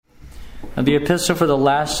The epistle for the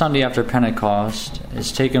last Sunday after Pentecost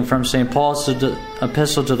is taken from St. Paul's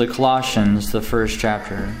epistle to the Colossians, the first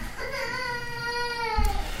chapter.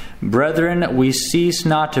 Brethren, we cease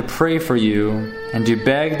not to pray for you, and to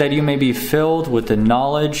beg that you may be filled with the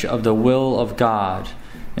knowledge of the will of God,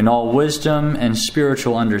 in all wisdom and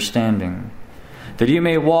spiritual understanding, that you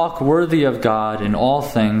may walk worthy of God in all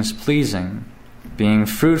things pleasing, being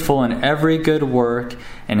fruitful in every good work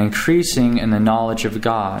and increasing in the knowledge of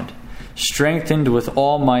God, strengthened with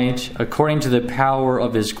all might according to the power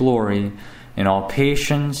of His glory, in all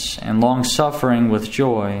patience and long-suffering with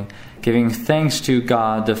joy, giving thanks to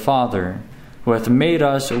God the Father, who hath made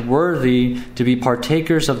us worthy to be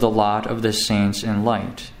partakers of the lot of the saints in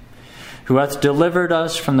light, who hath delivered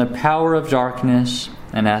us from the power of darkness,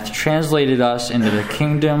 and hath translated us into the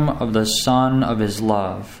kingdom of the Son of His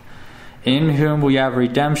love, in whom we have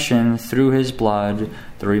redemption through His blood,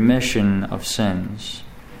 the remission of sins.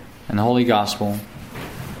 And the Holy Gospel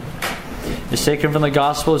is taken from the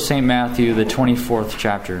Gospel of St. Matthew, the 24th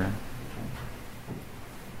chapter.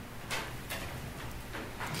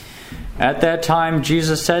 At that time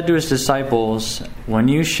Jesus said to His disciples, When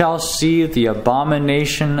you shall see the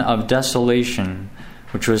abomination of desolation,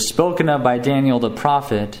 which was spoken of by Daniel the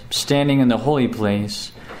prophet, standing in the holy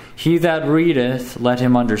place, he that readeth, let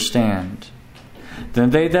him understand.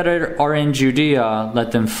 Then they that are in Judea,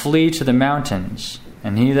 let them flee to the mountains.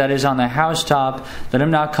 And he that is on the housetop, let him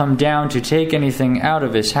not come down to take anything out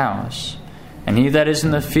of his house. And he that is in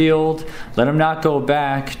the field, let him not go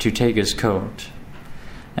back to take his coat.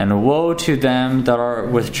 And woe to them that are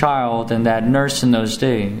with child and that nurse in those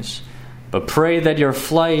days. But pray that your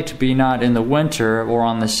flight be not in the winter or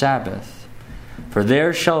on the Sabbath. For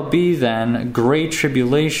there shall be then great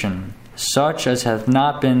tribulation, such as hath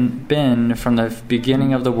not been from the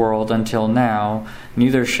beginning of the world until now,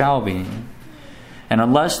 neither shall be. And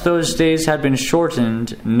unless those days had been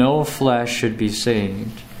shortened, no flesh should be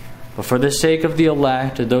saved. But for the sake of the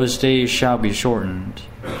elect, those days shall be shortened.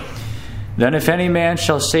 Then if any man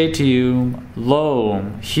shall say to you, Lo,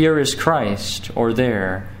 here is Christ, or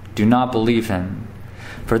there, do not believe him.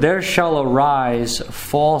 For there shall arise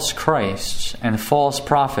false Christs and false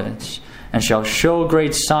prophets, and shall show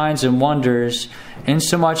great signs and wonders,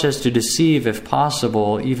 insomuch as to deceive, if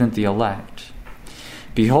possible, even the elect.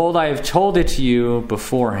 Behold, I have told it to you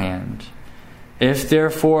beforehand. If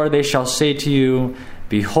therefore they shall say to you,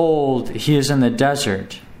 Behold, he is in the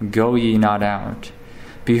desert, go ye not out.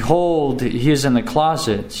 Behold, he is in the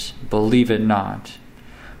closets, believe it not.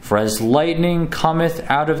 For as lightning cometh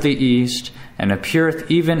out of the east, and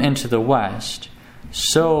appeareth even into the west,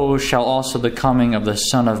 so shall also the coming of the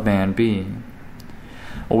Son of Man be.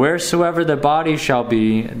 Wheresoever the body shall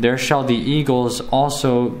be, there shall the eagles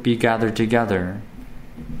also be gathered together.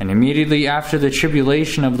 And immediately after the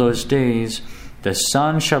tribulation of those days, the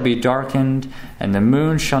sun shall be darkened, and the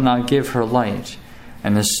moon shall not give her light,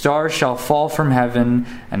 and the stars shall fall from heaven,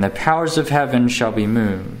 and the powers of heaven shall be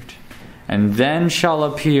moved. And then shall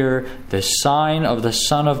appear the sign of the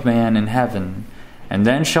Son of Man in heaven. And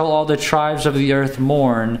then shall all the tribes of the earth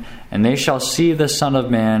mourn, and they shall see the Son of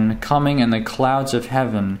Man coming in the clouds of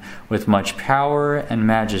heaven with much power and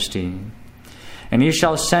majesty. And he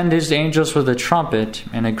shall send his angels with a trumpet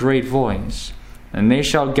and a great voice, and they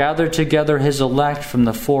shall gather together his elect from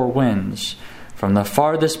the four winds, from the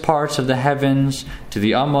farthest parts of the heavens to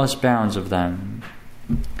the utmost bounds of them.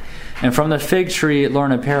 And from the fig tree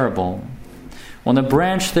learn a parable. When the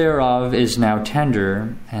branch thereof is now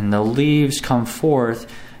tender, and the leaves come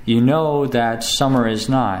forth, you know that summer is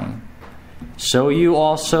nigh. So you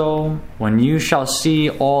also, when you shall see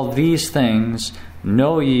all these things,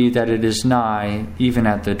 know ye that it is nigh, even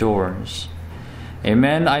at the doors.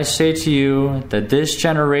 Amen, I say to you, that this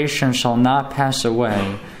generation shall not pass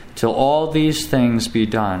away, till all these things be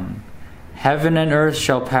done. Heaven and earth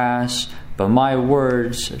shall pass, but my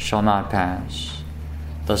words shall not pass.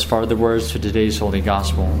 Thus far the words to today's Holy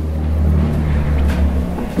Gospel.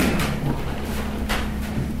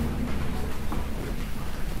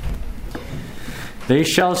 They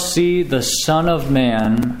shall see the Son of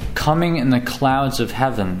Man coming in the clouds of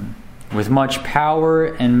heaven with much power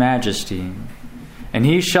and majesty. And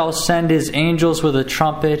he shall send his angels with a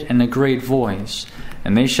trumpet and a great voice,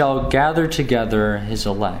 and they shall gather together his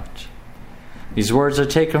elect. These words are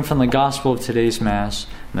taken from the Gospel of today's Mass.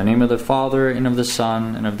 In the name of the Father, and of the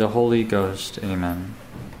Son, and of the Holy Ghost. Amen.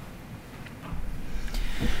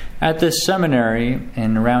 At this seminary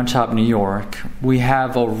in Round Top, New York, we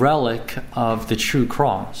have a relic of the true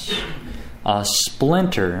cross, a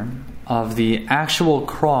splinter of the actual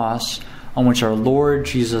cross on which our Lord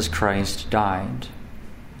Jesus Christ died.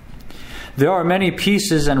 There are many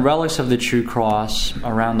pieces and relics of the true cross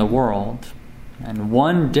around the world, and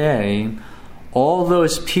one day all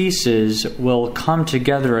those pieces will come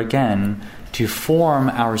together again to form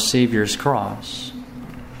our Savior's cross.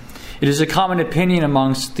 It is a common opinion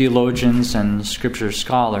amongst theologians and scripture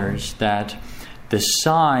scholars that the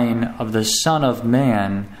sign of the Son of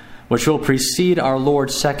Man, which will precede our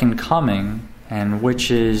Lord's second coming, and which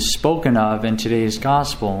is spoken of in today's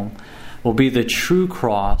gospel, will be the true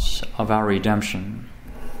cross of our redemption.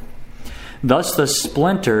 Thus the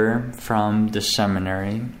splinter from the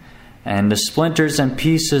seminary and the splinters and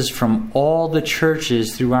pieces from all the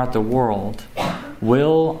churches throughout the world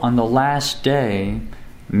will, on the last day,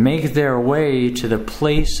 make their way to the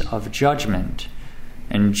place of judgment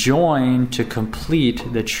and join to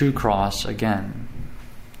complete the true cross again.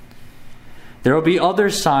 There will be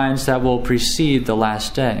other signs that will precede the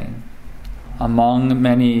last day. Among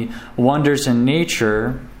many wonders in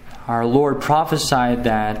nature, our Lord prophesied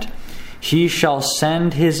that He shall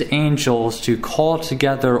send His angels to call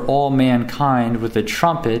together all mankind with a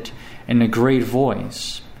trumpet and a great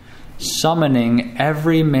voice, summoning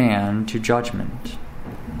every man to judgment.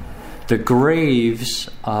 The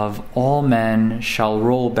graves of all men shall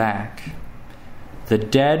roll back. The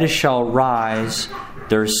dead shall rise.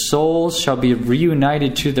 Their souls shall be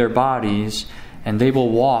reunited to their bodies, and they will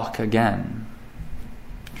walk again.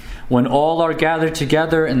 When all are gathered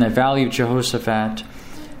together in the valley of Jehoshaphat,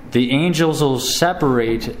 the angels will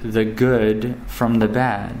separate the good from the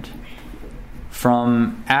bad.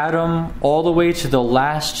 From Adam all the way to the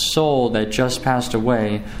last soul that just passed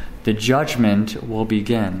away, the judgment will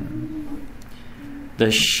begin. The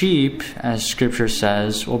sheep, as Scripture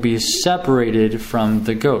says, will be separated from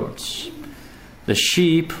the goats. The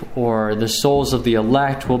sheep, or the souls of the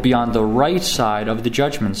elect, will be on the right side of the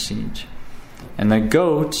judgment seat, and the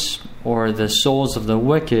goats, or the souls of the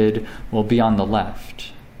wicked, will be on the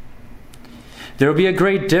left. There will be a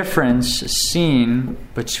great difference seen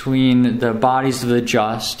between the bodies of the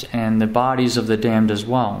just and the bodies of the damned as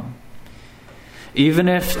well. Even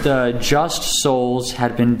if the just souls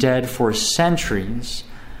had been dead for centuries,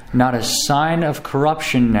 not a sign of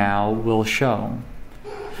corruption now will show.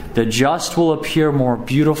 The just will appear more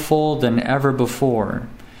beautiful than ever before.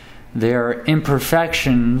 Their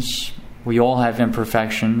imperfections, we all have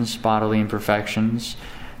imperfections, bodily imperfections,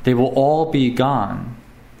 they will all be gone.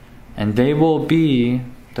 And they will be,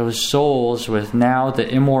 those souls with now the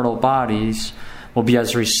immortal bodies, will be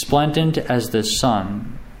as resplendent as the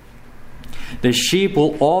sun. The sheep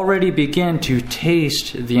will already begin to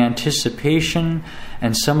taste the anticipation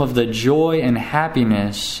and some of the joy and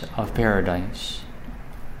happiness of paradise.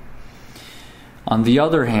 On the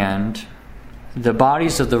other hand, the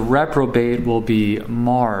bodies of the reprobate will be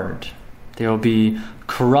marred. They will be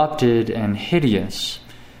corrupted and hideous.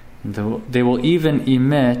 They will even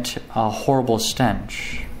emit a horrible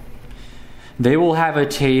stench. They will have a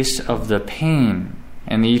taste of the pain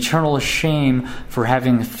and the eternal shame for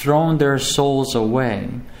having thrown their souls away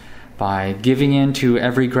by giving in to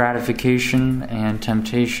every gratification and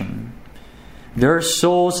temptation. Their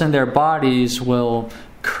souls and their bodies will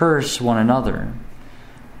curse one another.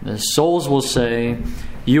 The souls will say,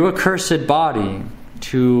 "You accursed body,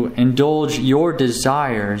 to indulge your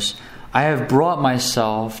desires, I have brought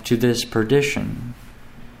myself to this perdition."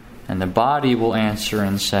 And the body will answer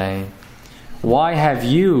and say, "Why have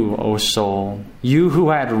you, O soul, you who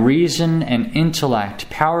had reason and intellect,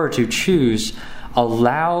 power to choose,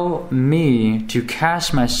 allow me to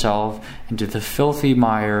cast myself into the filthy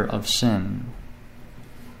mire of sin?"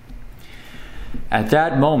 At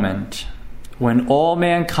that moment, when all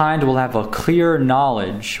mankind will have a clear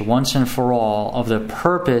knowledge once and for all of the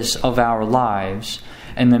purpose of our lives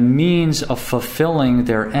and the means of fulfilling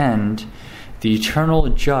their end, the eternal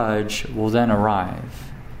judge will then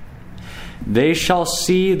arrive. They shall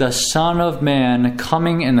see the Son of Man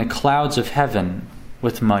coming in the clouds of heaven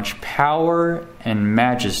with much power and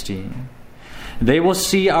majesty. They will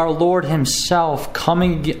see our Lord Himself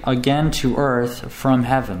coming again to earth from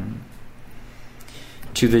heaven.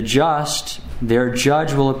 To the just, their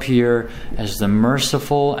judge will appear as the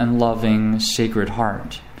merciful and loving Sacred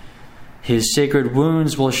Heart. His sacred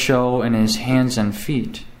wounds will show in His hands and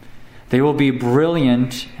feet. They will be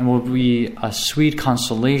brilliant and will be a sweet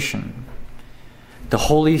consolation. The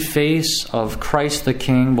holy face of Christ the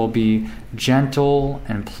King will be gentle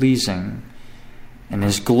and pleasing, and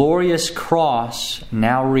His glorious cross,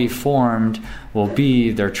 now reformed, will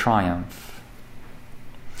be their triumph.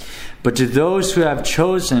 But to those who have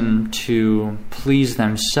chosen to please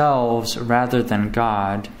themselves rather than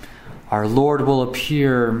God, our Lord will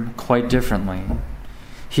appear quite differently.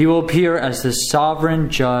 He will appear as the sovereign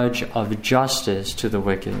judge of justice to the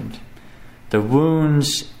wicked. The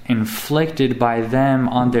wounds inflicted by them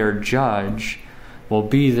on their judge will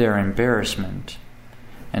be their embarrassment,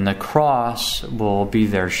 and the cross will be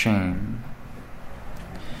their shame.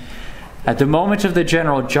 At the moment of the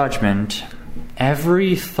general judgment,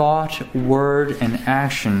 every thought, word, and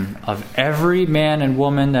action of every man and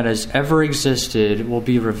woman that has ever existed will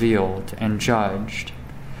be revealed and judged.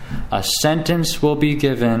 A sentence will be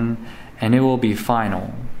given, and it will be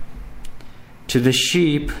final. To the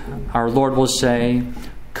sheep, our Lord will say,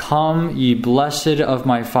 "Come, ye blessed of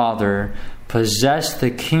my Father, possess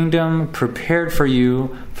the kingdom prepared for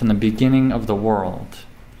you from the beginning of the world."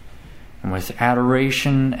 And with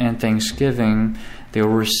adoration and thanksgiving, they will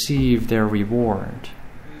receive their reward.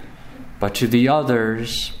 But to the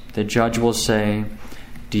others, the judge will say,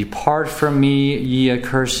 "Depart from me, ye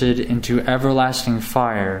accursed, into everlasting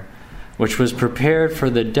fire, which was prepared for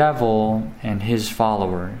the devil and his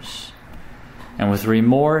followers." And with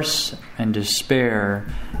remorse and despair,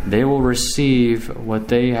 they will receive what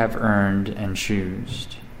they have earned and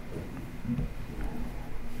choosed.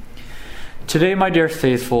 Today, my dear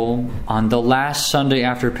faithful, on the last Sunday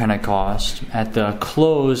after Pentecost, at the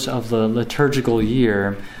close of the liturgical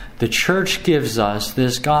year, the Church gives us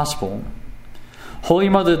this gospel. Holy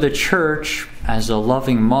Mother, the Church, as a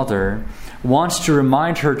loving mother, wants to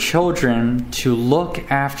remind her children to look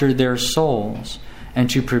after their souls and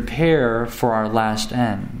to prepare for our last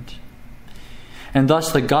end. And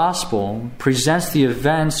thus the gospel presents the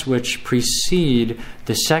events which precede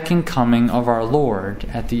the second coming of our Lord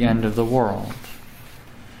at the end of the world.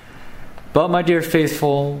 But, my dear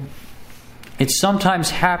faithful, it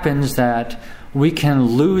sometimes happens that we can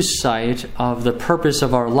lose sight of the purpose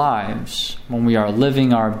of our lives when we are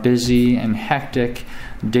living our busy and hectic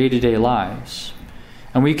day-to-day lives.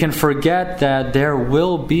 And we can forget that there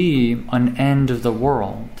will be an end of the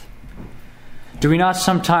world. Do we not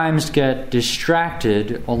sometimes get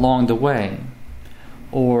distracted along the way,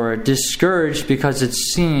 or discouraged because it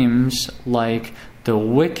seems like the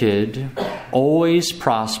wicked always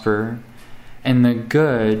prosper and the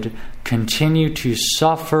good continue to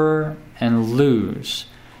suffer and lose,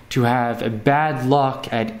 to have bad luck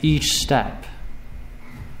at each step?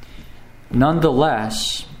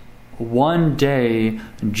 Nonetheless, one day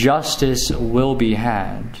justice will be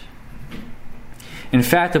had. In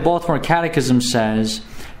fact, the Baltimore Catechism says,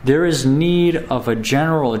 there is need of a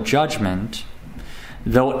general judgment,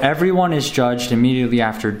 though everyone is judged immediately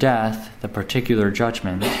after death, the particular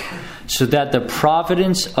judgment, so that the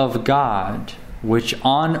providence of God, which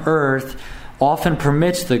on earth often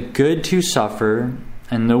permits the good to suffer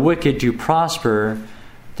and the wicked to prosper,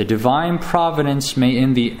 the divine providence may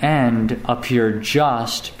in the end appear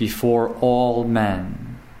just before all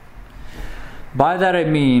men. By that I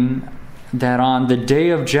mean that on the day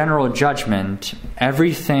of general judgment,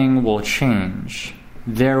 everything will change.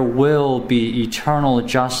 There will be eternal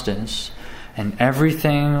justice, and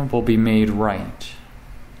everything will be made right.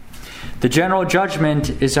 The general judgment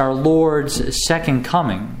is our Lord's second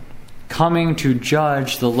coming to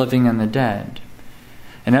judge the living and the dead.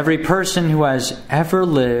 And every person who has ever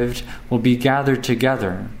lived will be gathered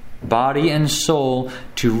together, body and soul,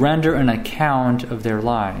 to render an account of their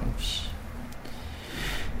lives.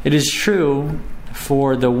 It is true,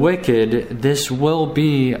 for the wicked, this will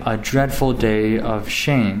be a dreadful day of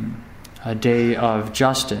shame, a day of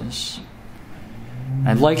justice.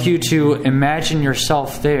 I'd like you to imagine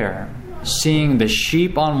yourself there, seeing the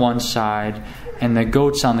sheep on one side and the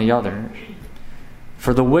goats on the other.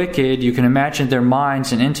 For the wicked, you can imagine their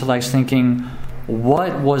minds and intellects thinking,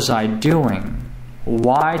 what was I doing?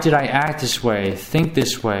 Why did I act this way, think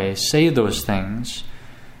this way, say those things?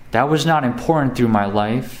 That was not important through my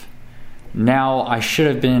life. Now I should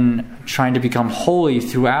have been trying to become holy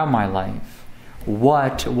throughout my life.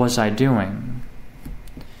 What was I doing?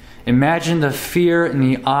 Imagine the fear in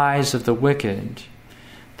the eyes of the wicked.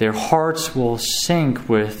 Their hearts will sink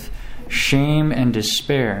with shame and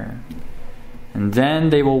despair. And then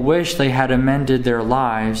they will wish they had amended their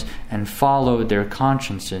lives and followed their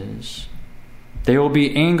consciences. They will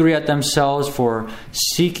be angry at themselves for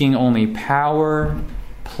seeking only power,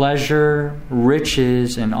 pleasure,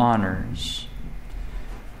 riches, and honors.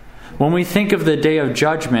 When we think of the day of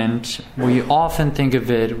judgment, we often think of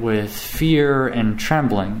it with fear and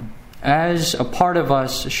trembling, as a part of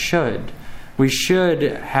us should. We should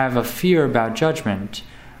have a fear about judgment,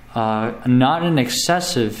 not an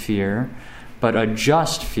excessive fear, but a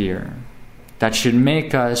just fear that should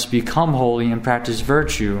make us become holy and practice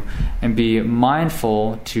virtue and be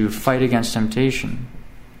mindful to fight against temptation.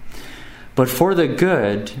 But for the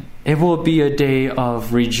good, it will be a day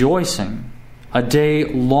of rejoicing, a day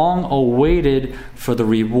long awaited for the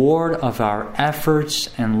reward of our efforts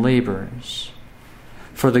and labors.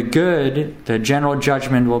 For the good, the general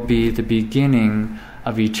judgment will be the beginning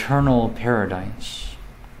of eternal paradise.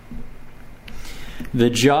 The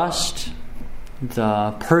just,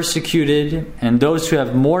 the persecuted, and those who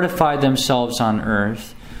have mortified themselves on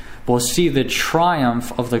earth will see the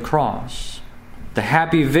triumph of the cross, the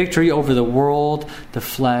happy victory over the world, the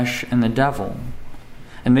flesh, and the devil.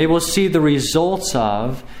 And they will see the results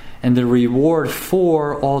of and the reward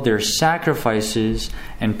for all their sacrifices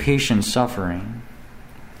and patient suffering.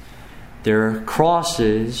 Their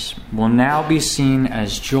crosses will now be seen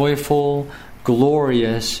as joyful,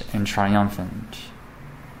 glorious, and triumphant.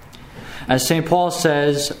 As St. Paul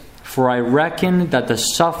says, "For I reckon that the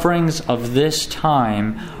sufferings of this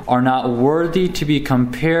time are not worthy to be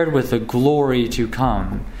compared with the glory to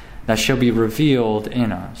come that shall be revealed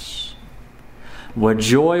in us." What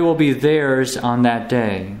joy will be theirs on that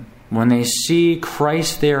day when they see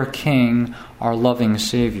Christ their King, our loving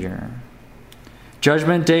Savior.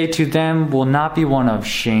 Judgment Day to them will not be one of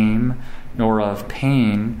shame nor of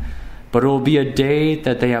pain, but it will be a day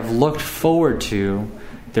that they have looked forward to,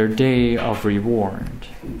 their day of reward.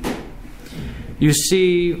 You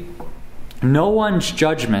see, no one's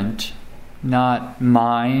judgment, not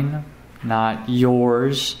mine, not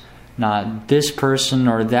yours, not this person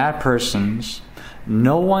or that person's,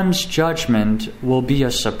 no one's judgment will be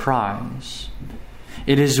a surprise.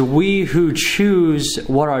 It is we who choose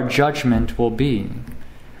what our judgment will be.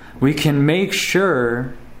 We can make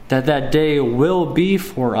sure that that day will be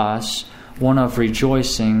for us one of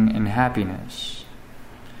rejoicing and happiness.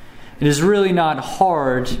 It is really not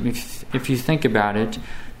hard, if you think about it,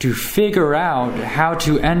 to figure out how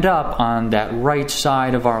to end up on that right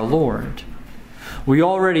side of our Lord. We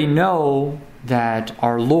already know that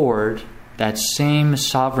our Lord, that same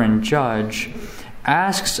sovereign judge,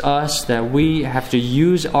 asks us that we have to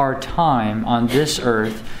use our time on this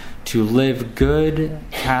earth to live good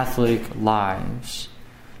Catholic lives,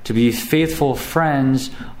 to be faithful friends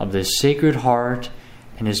of the Sacred Heart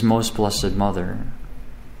and His Most Blessed Mother.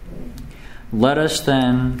 Let us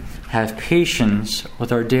then have patience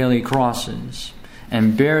with our daily crosses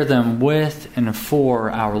and bear them with and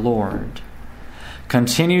for our Lord.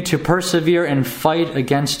 Continue to persevere and fight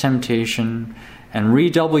against temptation and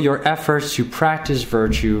redouble your efforts to practice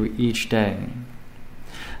virtue each day.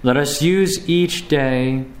 Let us use each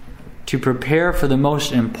day to prepare for the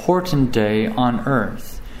most important day on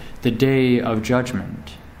earth, the day of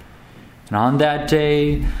judgment. And on that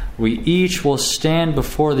day, we each will stand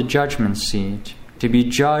before the judgment seat to be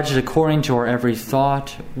judged according to our every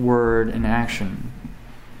thought, word, and action.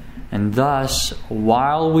 And thus,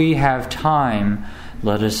 while we have time,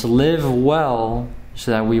 let us live well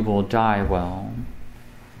so that we will die well.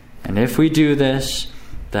 And if we do this,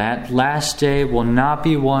 that last day will not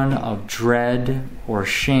be one of dread or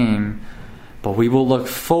shame, but we will look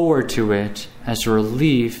forward to it as a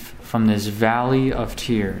relief from this valley of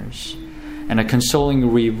tears and a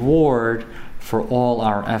consoling reward for all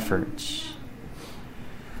our efforts.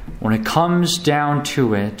 When it comes down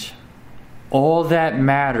to it, all that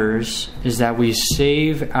matters is that we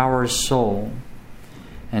save our soul.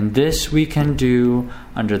 And this we can do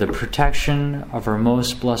under the protection of our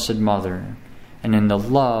Most Blessed Mother and in the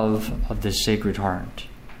love of the Sacred Heart.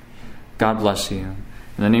 God bless you.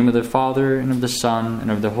 In the name of the Father, and of the Son,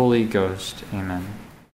 and of the Holy Ghost. Amen.